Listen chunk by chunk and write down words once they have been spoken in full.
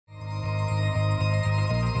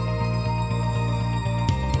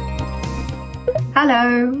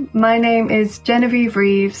Hello, my name is Genevieve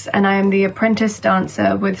Reeves and I am the apprentice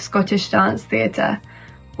dancer with Scottish Dance Theatre.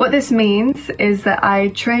 What this means is that I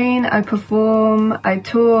train, I perform, I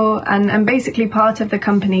tour and am basically part of the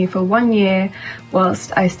company for 1 year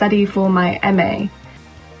whilst I study for my MA.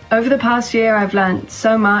 Over the past year I've learnt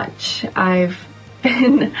so much. I've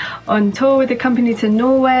been on tour with the company to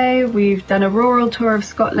Norway, we've done a rural tour of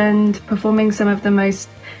Scotland, performing some of the most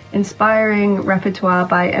inspiring repertoire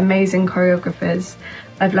by amazing choreographers.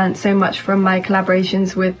 I've learnt so much from my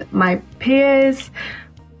collaborations with my peers,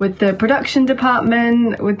 with the production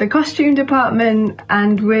department, with the costume department,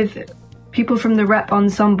 and with people from the rep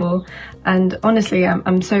ensemble. And honestly,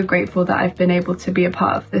 I'm so grateful that I've been able to be a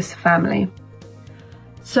part of this family.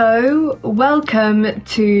 So, welcome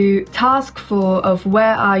to task 4 of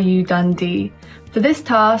Where Are You Dundee? For this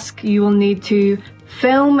task, you will need to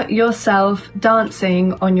film yourself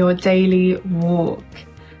dancing on your daily walk.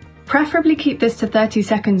 Preferably keep this to 30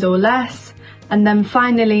 seconds or less, and then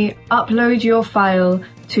finally upload your file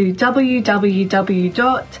to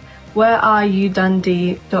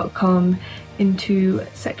www.whereareyoudundee.com into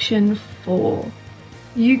section 4.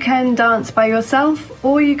 You can dance by yourself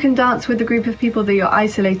or you can dance with a group of people that you're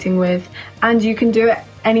isolating with, and you can do it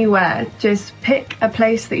anywhere. Just pick a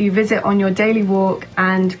place that you visit on your daily walk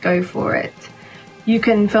and go for it. You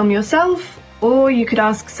can film yourself, or you could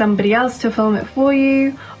ask somebody else to film it for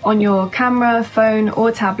you on your camera, phone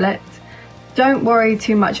or tablet. Don't worry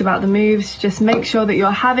too much about the moves, just make sure that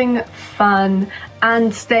you're having fun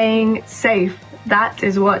and staying safe. That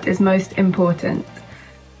is what is most important.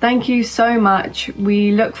 Thank you so much.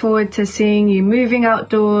 We look forward to seeing you moving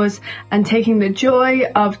outdoors and taking the joy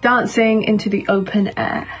of dancing into the open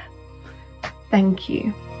air. Thank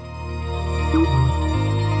you.